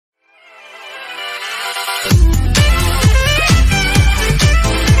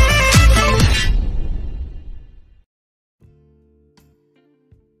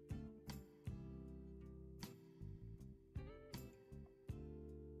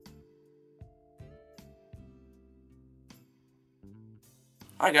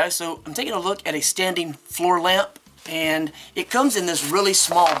Alright guys, so I'm taking a look at a standing floor lamp, and it comes in this really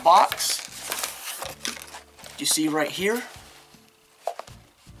small box you see right here,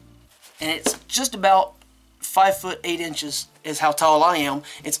 and it's just about 5 foot 8 inches is how tall I am.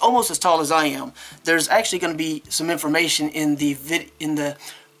 It's almost as tall as I am. There's actually going to be some information in the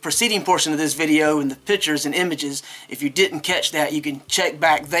preceding portion of this video, in the pictures and images. If you didn't catch that, you can check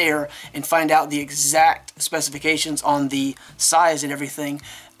back there and find out the exact specifications on the size and everything.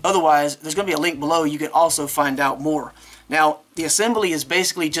 Otherwise, there's going to be a link below. You can also find out more. Now, the assembly is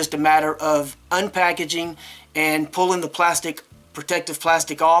basically just a matter of unpackaging and pulling the protective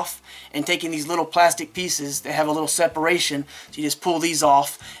plastic off and taking these little plastic pieces that have a little separation. So you just pull these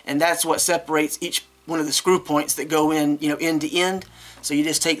off, and that's what separates each one of the screw points that go in, end to end. So you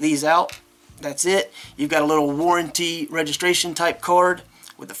just take these out. That's it. You've got a little warranty registration type card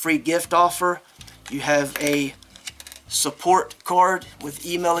with a free gift offer. You have a support card with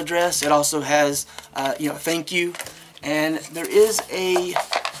email address. It also has thank you, and there is a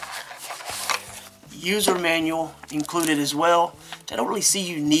user manual included as well. I don't really see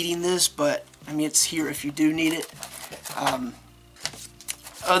you needing this, but I mean, it's here if you do need it.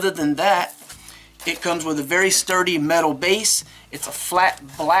 Other than that, it comes with a very sturdy metal base. It's a flat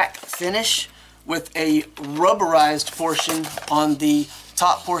black finish with a rubberized portion on the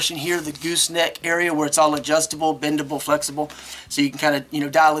top portion here, the gooseneck area, where it's all adjustable, bendable, flexible, so you can kind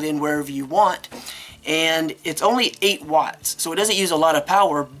of dial it in wherever you want. And it's only 8 watts, so it doesn't use a lot of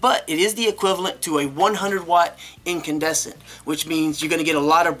power, but it is the equivalent to a 100 watt incandescent, which means you're going to get a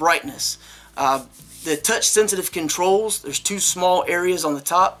lot of brightness. The touch sensitive controls, there's 2 small areas on the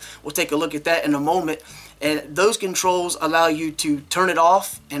top. We'll take a look at that in a moment, and those controls allow you to turn it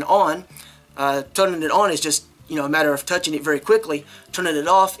off and on. Turning it on is just a matter of touching it very quickly. Turning it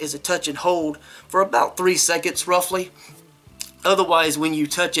off is a touch and hold for about 3 seconds roughly. Otherwise, when you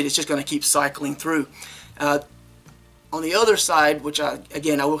touch it, it's just going to keep cycling through. On the other side, which I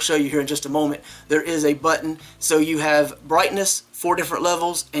will show you here in just a moment, there is a button. So you have brightness, 4 different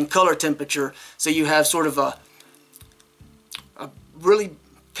levels, and color temperature. So you have sort of a really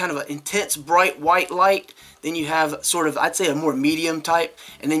kind of an intense bright white light. Then you have sort of, I'd say, a more medium type.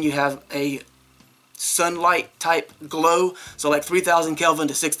 And then you have a sunlight type glow, so like 3000 Kelvin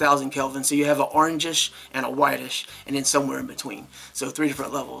to 6000 Kelvin. So you have an orangish and a whitish, and then somewhere in between. So 3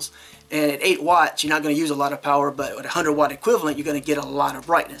 different levels. And at 8 watts, you're not going to use a lot of power, but at 100 watt equivalent, you're going to get a lot of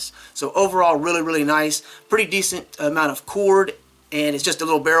brightness. So overall, really, really nice. Pretty decent amount of cord, and it's just a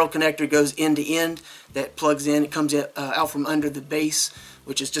little barrel connector, goes end to end, that plugs in. It comes in, out from under the base,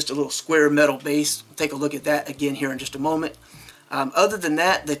 which is just a little square metal base. We'll take a look at that again here in just a moment. Other than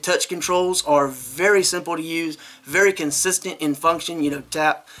that, the touch controls are very simple to use, very consistent in function.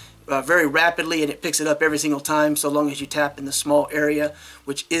 Tap very rapidly and it picks it up every single time, so long as you tap in the small area,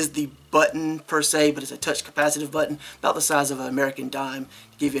 which is the button per se, but it's a touch capacitive button, about the size of an American dime,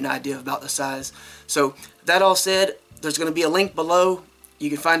 to give you an idea about the size. So that all said, there's going to be a link below. You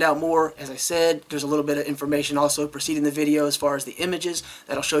can find out more. As I said, there's a little bit of information also preceding the video as far as the images.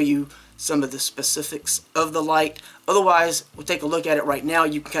 That'll show you some of the specifics of the light. Otherwise, we'll take a look at it right now.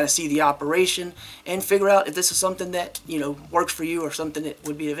 You can kind of see the operation and figure out if this is something that, works for you or something that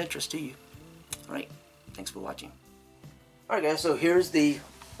would be of interest to you. Alright, thanks for watching. Alright guys, so here's the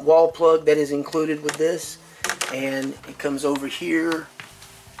wall plug that is included with this. And it comes over here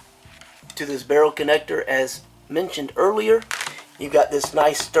to this barrel connector as mentioned earlier. You've got this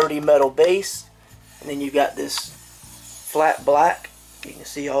nice sturdy metal base, and then you've got this flat black, you can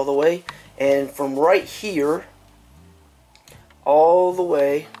see all the way, and from right here all the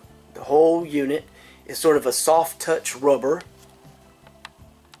way, the whole unit is sort of a soft touch rubber.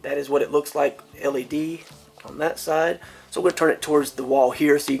 That is what it looks like, LED on that side. So we're going to turn it towards the wall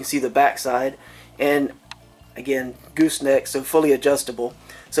here so you can see the back side, and again, gooseneck, so fully adjustable.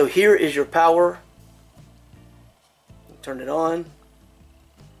 So here is your power. Turn it on,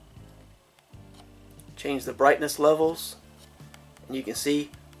 change the brightness levels, and you can see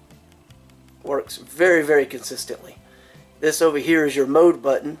works very, very consistently. This over here is your mode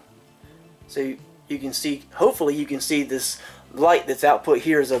button, so you can see, hopefully you can see this light that's output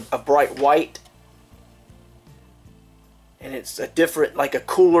here is a bright white, and it's a different, like a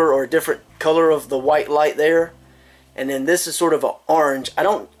cooler or a different color of the white light there. And then this is sort of an orange.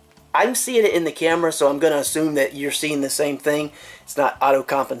 I'm seeing it in the camera, so I'm going to assume that you're seeing the same thing. It's not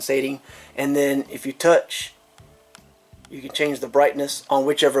auto-compensating. And then if you touch, you can change the brightness on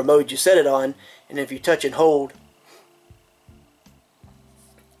whichever mode you set it on. And if you touch and hold,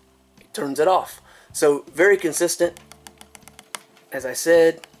 it turns it off. So very consistent. As I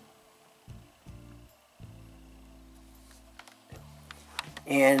said,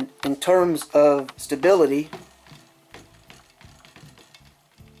 And in terms of stability,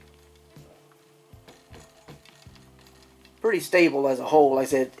 pretty stable as a whole. Like I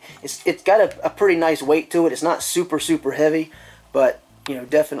said, it's got a pretty nice weight to it. It's not super heavy, but you know,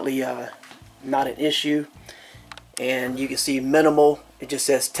 definitely not an issue. And you can see minimal. It just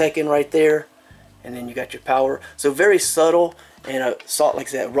says TECKIN right there, and then you got your power. So very subtle and a soft, like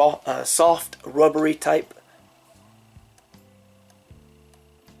I said, raw, soft rubbery type.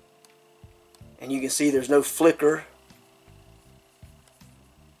 And you can see there's no flicker.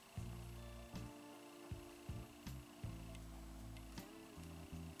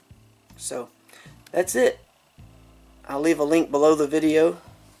 So that's it. I'll leave a link below the video.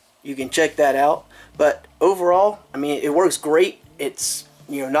 You can check that out. But overall, I mean, it works great. It's,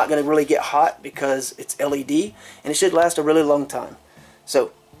 you know, not going to really get hot because it's LED, and it should last a really long time.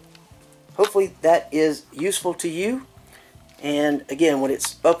 So hopefully that is useful to you. And again, when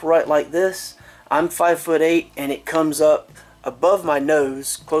it's upright like this, I'm 5'8", and it comes up above my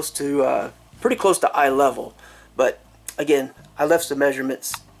nose, close to pretty close to eye level. But again, I left some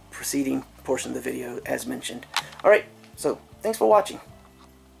measurements preceding portion of the video as mentioned. Alright, so thanks for watching.